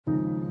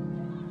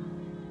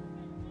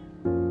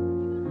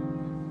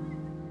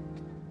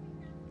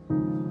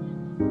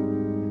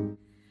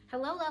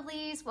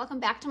welcome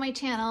back to my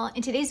channel.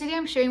 In today's video,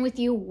 I'm sharing with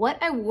you what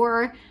I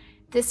wore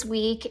this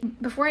week.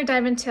 Before I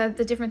dive into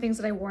the different things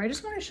that I wore, I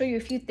just want to show you a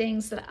few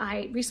things that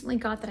I recently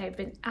got that I've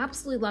been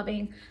absolutely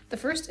loving. The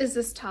first is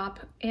this top.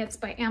 It's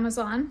by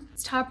Amazon.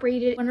 It's top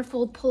rated,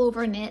 wonderful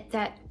pullover knit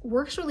that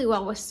works really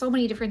well with so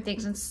many different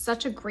things and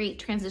such a great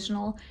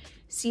transitional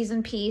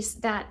season piece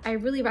that I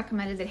really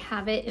recommended. They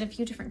have it in a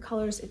few different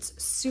colors.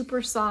 It's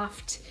super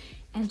soft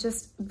and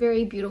just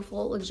very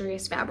beautiful,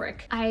 luxurious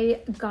fabric.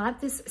 I got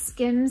this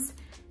Skims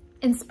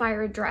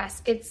inspired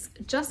dress. It's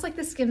just like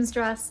the Skims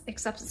dress,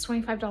 except it's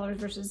 $25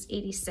 versus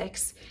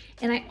 $86.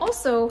 And I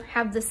also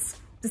have the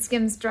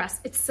Skims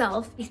dress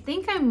itself. I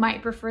think I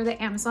might prefer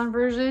the Amazon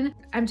version.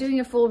 I'm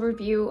doing a full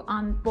review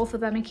on both of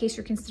them in case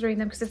you're considering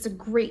them, because it's a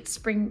great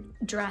spring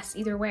dress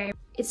either way.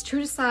 It's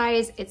true to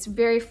size, it's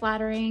very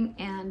flattering,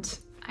 and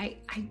I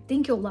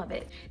think you'll love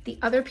it. The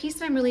other piece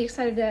that I'm really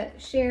excited to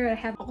share, I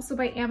have also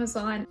by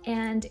Amazon,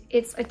 and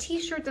it's a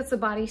t-shirt that's a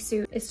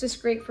bodysuit. It's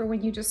just great for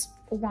when you just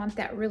want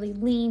that really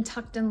lean,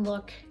 tucked in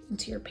look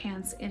into your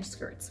pants and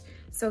skirts.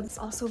 So it's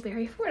also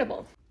very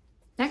affordable.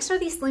 Next are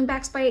these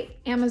slingbacks by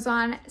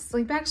Amazon.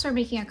 Slingbacks are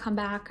making a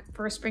comeback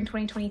for spring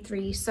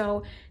 2023.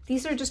 So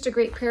these are just a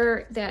great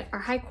pair that are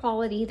high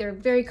quality. They're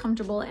very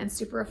comfortable and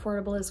super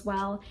affordable as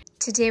well.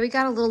 Today we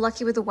got a little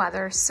lucky with the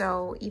weather.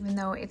 So even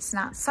though it's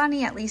not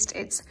sunny, at least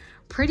it's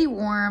pretty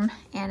warm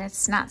and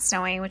it's not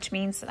snowing, which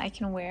means that I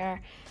can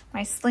wear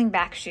my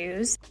slingback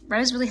shoes.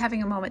 Red is really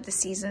having a moment this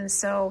season.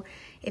 So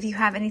if you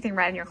have anything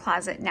red in your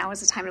closet, now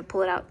is the time to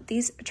pull it out.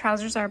 These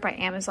trousers are by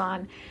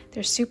Amazon.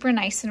 They're super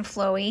nice and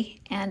flowy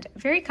and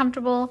very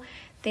comfortable.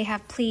 They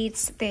have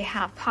pleats, they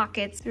have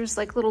pockets. There's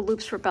like little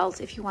loops for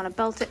belts if you want to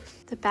belt it.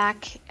 The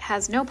back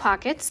has no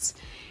pockets.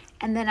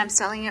 And then I'm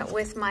selling it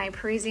with my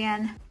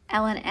Parisian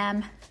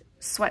L&M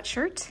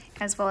sweatshirt,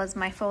 as well as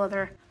my full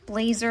leather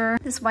blazer,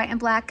 this white and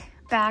black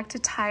bag to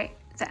tie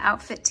the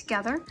outfit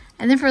together.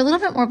 And then for a little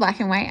bit more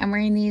black and white, I'm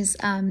wearing these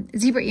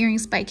zebra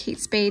earrings by Kate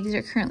Spade. These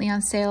are currently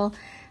on sale.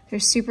 They're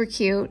super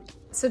cute.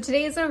 So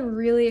today is a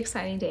really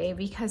exciting day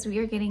because we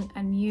are getting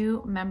a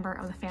new member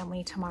of the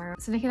family tomorrow.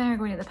 So Nick and I are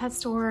going to the pet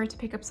store to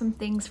pick up some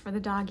things for the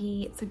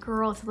doggy. It's a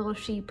girl, it's a little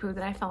Shih Tzu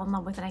that I fell in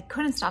love with, and I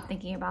couldn't stop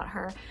thinking about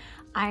her.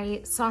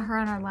 I saw her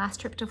on our last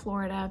trip to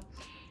Florida,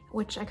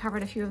 which I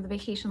covered a few of the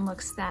vacation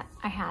looks that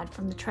I had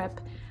from the trip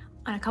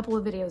on a couple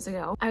of videos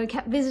ago. I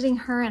kept visiting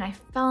her and I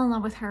fell in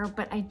love with her,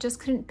 but I just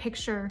couldn't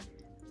picture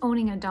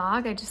owning a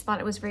dog. I just thought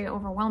it was very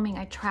overwhelming.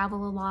 I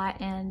travel a lot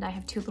and I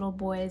have two little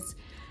boys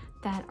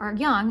that are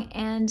young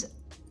and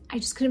I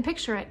just couldn't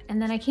picture it.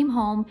 And then I came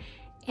home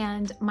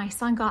and my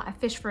son got a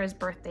fish for his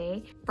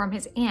birthday from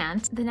his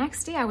aunt. The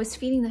next day I was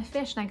feeding the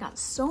fish and I got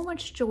so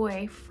much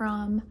joy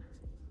from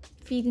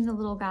feeding the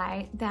little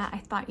guy that I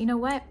thought, you know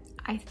what?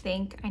 I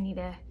think I need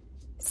to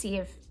see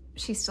if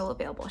she's still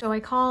available. So I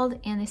called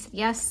and they said,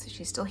 yes,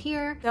 she's still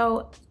here.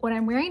 So what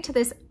I'm wearing to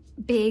this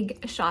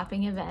big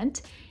shopping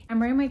event, I'm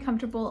wearing my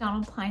comfortable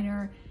Donald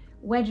Kleiner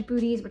wedge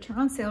booties, which are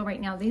on sale right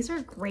now. These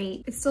are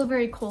great. It's still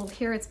very cold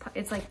here.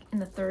 It's like in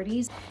the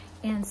 30s.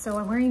 And so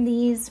I'm wearing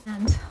these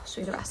and I'll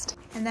show you the rest.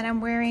 And then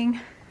I'm wearing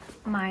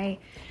my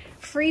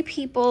Free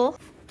People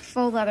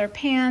faux leather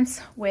pants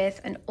with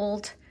an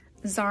old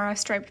Zara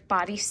striped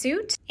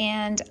bodysuit.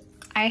 And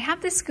I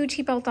have this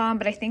Gucci belt on,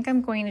 but I think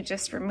I'm going to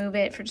just remove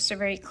it for just a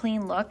very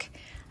clean look.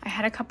 I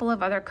had a couple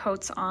of other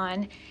coats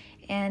on,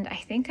 and I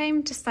think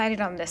I'm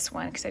decided on this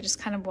one because I just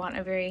kind of want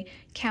a very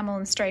camel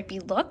and stripey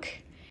look.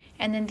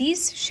 And then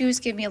these shoes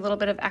give me a little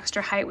bit of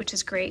extra height, which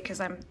is great because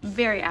I'm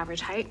very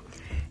average height.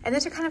 And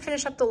then to kind of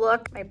finish up the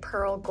look, my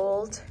pearl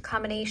gold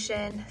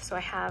combination. So I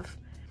have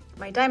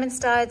my diamond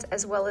studs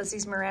as well as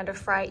these Miranda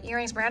Fry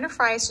earrings. Miranda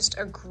Fry is just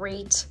a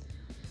great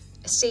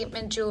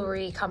statement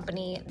jewelry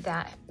company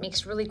that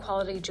makes really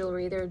quality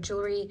jewelry. Their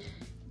jewelry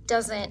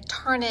doesn't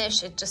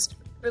tarnish, it just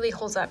really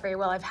holds up very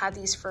well. I've had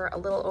these for a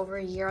little over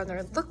a year and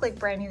they look like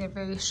brand new. They're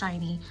very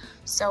shiny,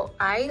 so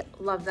I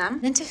love them.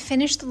 Then to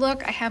finish the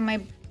look, I have my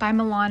by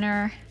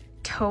Milano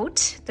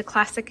tote, the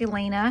classic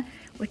Elena,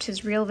 which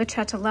is real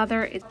vachetta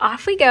leather.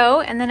 Off we go.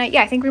 And then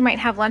yeah, I think we might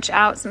have lunch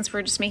out since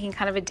we're just making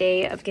kind of a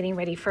day of getting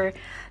ready for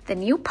the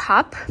new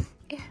pup.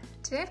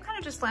 Today I've kind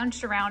of just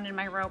lounged around in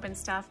my robe and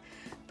stuff,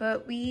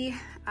 but we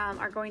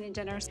are going to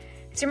dinner.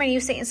 These are my new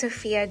Saint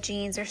Sophia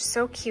jeans. They're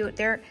so cute.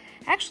 They're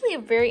actually a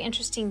very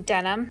interesting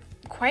denim,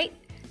 quite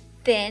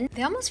thin.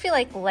 They almost feel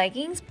like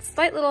leggings,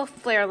 slight little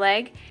flare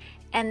leg.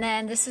 And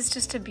then this is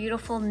just a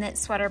beautiful knit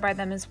sweater by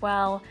them as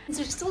well. Since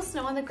there's still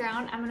snow on the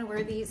ground, I'm gonna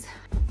wear these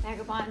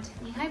Vagabond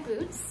knee-high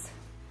boots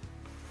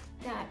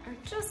that are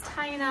just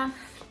high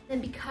enough.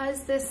 And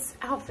because this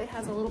outfit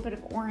has a little bit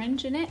of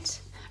orange in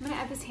it, I'm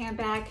gonna add this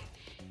handbag.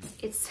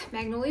 It's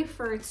Magnolia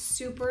fur. It's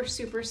super,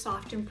 super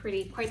soft and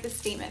pretty. Quite the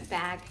statement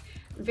bag.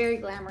 Very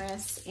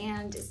glamorous,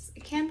 and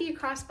it can be a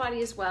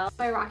crossbody as well.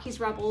 By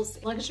Rocky's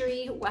Rebels,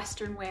 luxury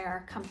Western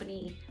wear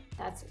company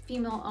that's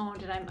female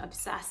owned, and I'm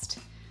obsessed.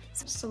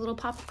 So just a little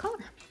pop of color.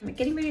 I'm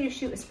getting ready to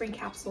shoot a spring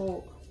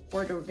capsule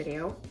wardrobe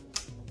video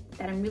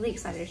that I'm really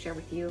excited to share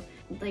with you.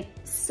 Like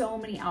so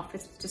many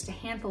outfits, just a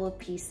handful of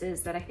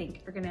pieces that I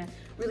think are gonna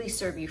really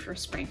serve you for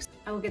spring.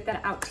 I will get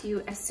that out to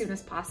you as soon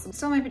as possible.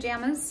 So my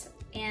pajamas,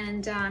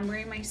 and I'm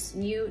wearing my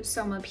new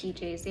Soma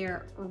PJs. They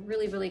are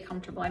really, really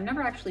comfortable. I've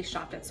never actually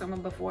shopped at Soma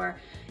before,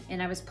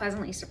 and I was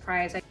pleasantly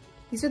surprised.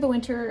 These are the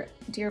winter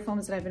deer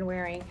foams that I've been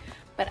wearing,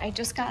 but I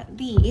just got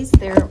these.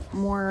 They're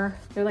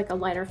like a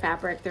lighter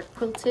fabric. They're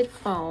quilted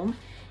foam,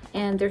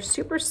 and they're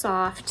super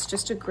soft. It's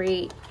just a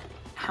great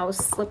house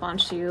slip-on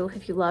shoe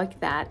if you like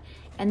that.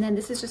 And then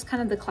this is just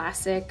kind of the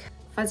classic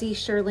fuzzy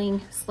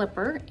shearling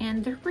slipper,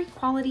 and they're great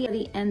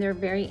quality and they're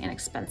very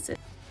inexpensive.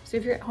 So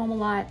if you're at home a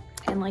lot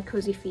and like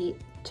cozy feet,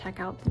 check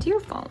out the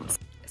deer foams.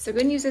 So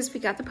good news is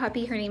we got the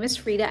puppy. Her name is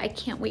Frida. I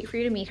can't wait for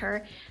you to meet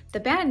her. The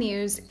bad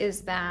news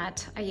is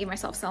that I gave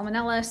myself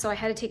salmonella, so I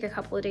had to take a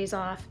couple of days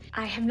off.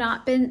 I have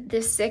not been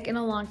this sick in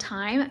a long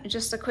time.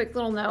 Just a quick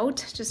little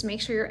note, just make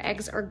sure your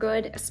eggs are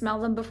good. Smell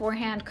them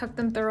beforehand, cook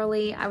them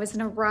thoroughly. I was in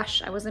a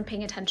rush, I wasn't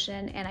paying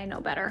attention, and I know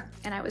better.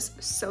 And I was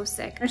so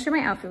sick. I'm gonna share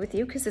my outfit with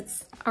you because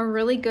it's a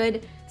really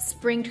good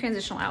spring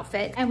transitional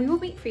outfit, and we will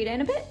meet Frida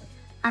in a bit.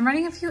 I'm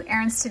running a few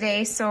errands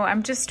today, so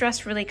I'm just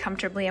dressed really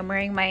comfortably. I'm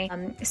wearing my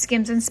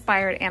Skims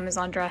inspired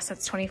Amazon dress.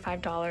 That's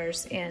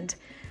 $25, and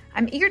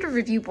I'm eager to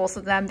review both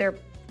of them. They're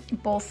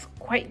both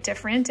quite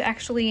different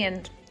actually,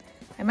 and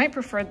I might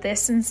prefer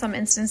this in some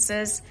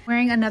instances.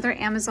 Wearing another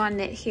Amazon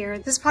knit here.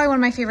 This is probably one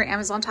of my favorite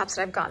Amazon tops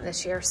that I've gotten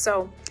this year,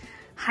 so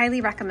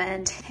highly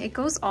recommend. It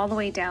goes all the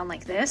way down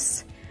like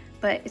this,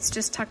 but it's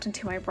just tucked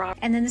into my bra.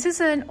 And then this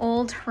is an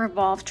old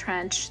Revolve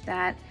trench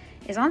that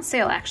is on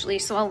sale actually,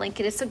 so I'll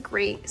link it. It's a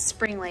great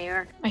spring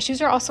layer. My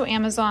shoes are also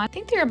Amazon. I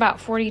think they're about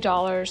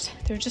 $40.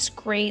 They're just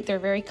great. They're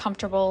very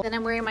comfortable. Then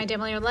I'm wearing my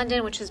Demi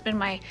London, which has been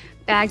my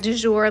bag du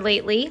jour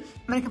lately. I'm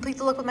gonna complete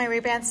the look with my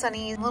Ray-Ban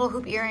Sunnies, little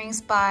hoop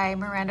earrings by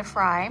Miranda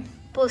Fry,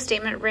 full of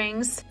statement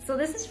rings. So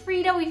this is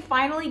Frida. We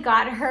finally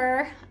got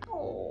her.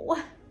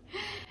 Oh,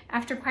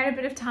 after quite a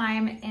bit of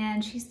time,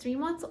 and she's 3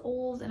 months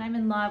old, and I'm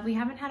in love. We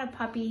haven't had a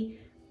puppy.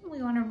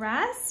 We want to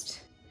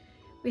rest.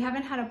 We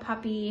haven't had a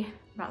puppy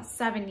about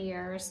 7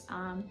 years.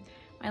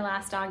 My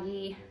last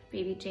doggy,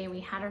 baby Jane,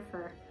 we had her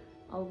for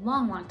a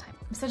long, long time.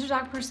 I'm such a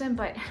dog person,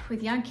 but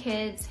with young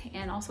kids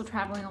and also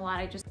traveling a lot,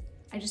 I just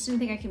didn't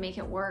think I could make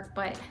it work,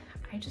 but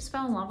I just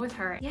fell in love with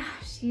her. Yeah,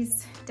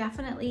 she's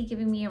definitely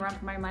giving me a run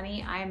for my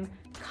money. I'm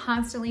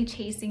constantly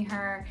chasing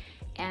her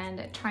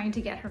and trying to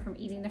get her from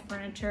eating the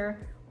furniture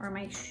or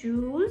my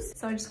shoes.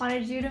 So I just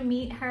wanted you to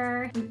meet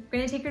her. We're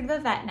gonna take her to the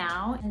vet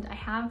now, and I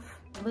have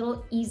a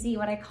little easy,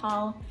 what I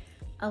call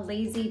a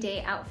lazy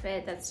day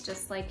outfit that's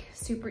just like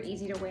super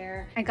easy to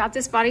wear. I got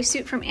this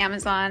bodysuit from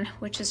Amazon,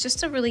 which is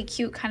just a really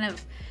cute kind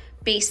of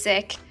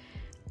basic.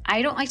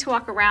 I don't like to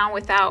walk around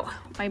without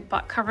my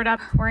butt covered up.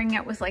 Wearing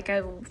it with like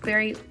a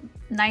very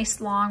nice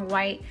long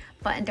white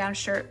button-down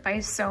shirt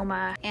by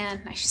Soma,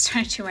 and I just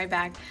trying to chew my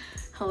bag.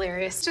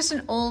 Hilarious. Just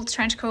an old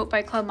trench coat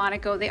by Club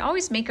Monaco. They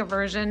always make a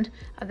version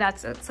of that,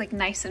 so it's like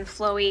nice and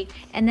flowy.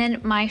 And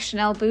then my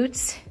Chanel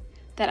boots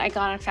that I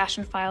got on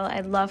Fashion File. I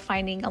love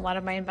finding a lot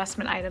of my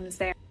investment items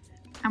there.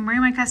 I'm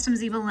wearing my custom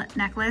Ziva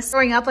necklace.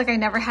 Growing up, like I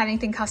never had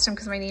anything custom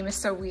because my name is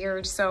so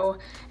weird. So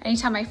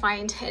anytime I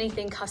find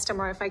anything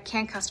custom, or if I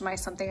can customize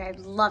something, I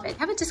love it. I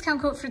have a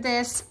discount code for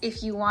this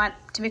if you want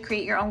to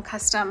create your own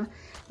custom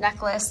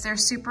necklace. They're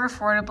super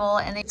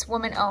affordable and it's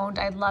woman owned.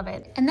 I love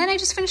it. And then I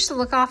just finished the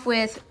look off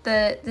with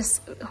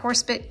this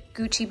horsebit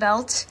Gucci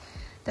belt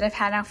that I've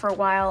had now for a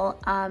while,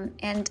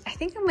 and I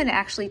think I'm gonna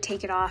actually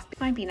take it off. It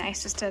might be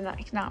nice just to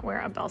not wear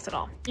a belt at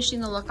all.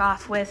 Finishing the look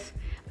off with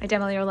my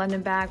Demi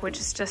London bag, which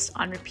is just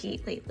on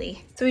repeat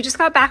lately. So we just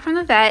got back from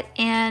the vet,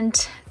 and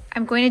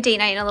I'm going to date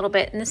night in a little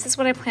bit, and this is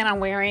what I plan on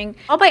wearing.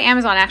 All by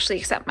Amazon actually,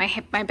 except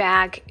my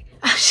bag.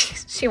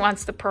 She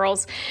wants the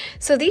pearls.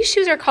 So these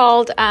shoes are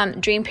called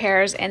Dream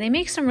Pairs, and they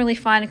make some really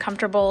fun,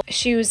 comfortable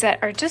shoes that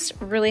are just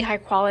really high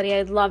quality.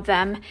 I love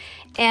them.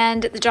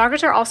 And the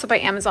joggers are also by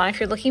Amazon. If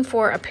you're looking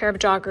for a pair of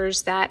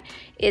joggers that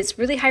is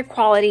really high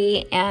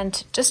quality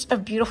and just a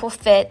beautiful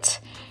fit,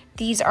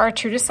 these are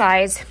true to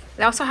size.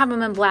 They also have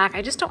them in black.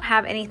 I just don't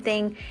have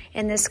anything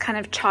in this kind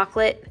of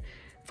chocolate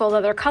faux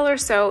leather color,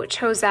 so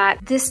chose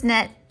that. This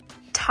net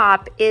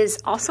top is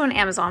also an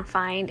Amazon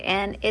find,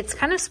 and it's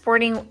kind of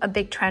sporting a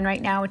big trend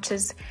right now, which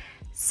is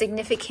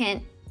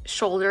significant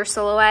shoulder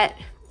silhouette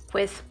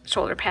with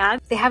shoulder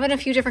pads. They have it in a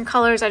few different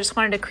colors. I just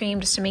wanted a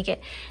cream just to make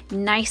it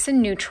nice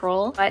and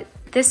neutral, but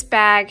this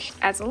bag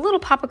adds a little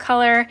pop of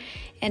color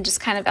and just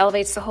kind of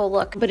elevates the whole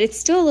look, but it's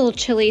still a little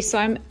chilly, so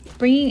I'm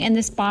bringing in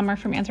this bomber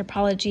from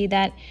Anthropologie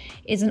that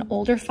is an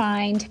older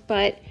find,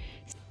 but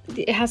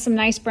it has some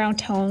nice brown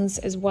tones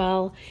as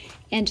well,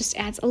 and just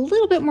adds a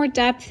little bit more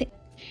depth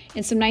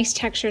and some nice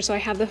texture. So I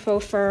have the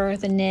faux fur,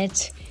 the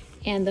knit,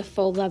 and the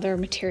faux leather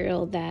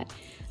material that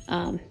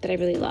I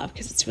really love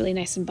because it's really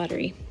nice and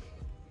buttery.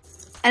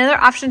 Another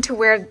option to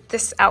wear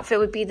this outfit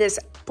would be this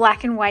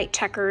black and white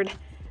checkered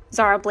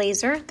Zara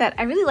blazer that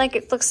I really like.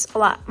 It looks a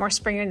lot more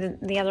springy than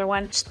the other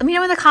one. Just let me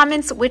know in the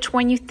comments which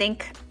one you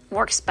think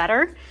works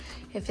better,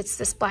 if it's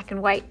this black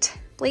and white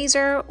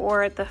blazer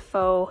or the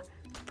faux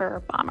fur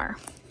bomber.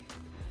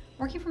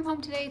 Working from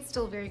home today, it's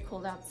still very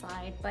cold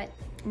outside, but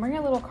I'm wearing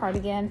a little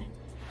cardigan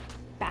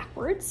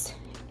backwards.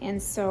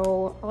 And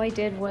so all I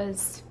did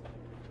was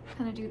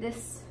kind of do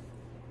this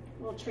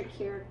little trick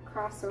here,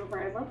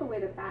 crossover. I love the way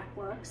the back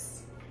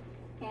looks.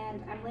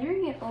 And I'm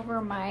layering it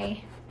over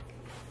my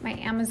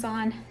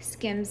Amazon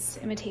Skims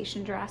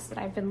imitation dress that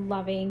I've been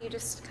loving. You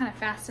just kind of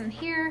fasten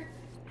here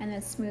and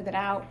then smooth it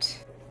out.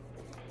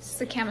 This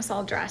is a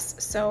camisole dress,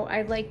 so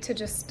I like to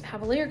just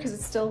have a layer because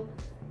it's still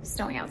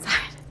snowing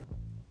outside.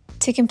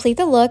 To complete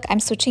the look,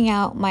 I'm switching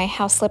out my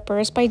house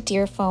slippers by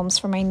Deer Foams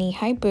for my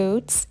knee-high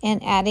boots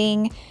and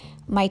adding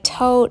my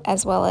tote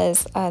as well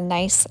as a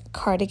nice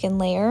cardigan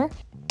layer.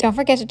 Don't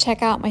forget to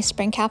check out my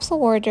spring capsule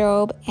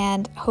wardrobe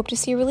and hope to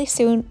see you really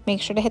soon.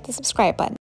 Make sure to hit the subscribe button.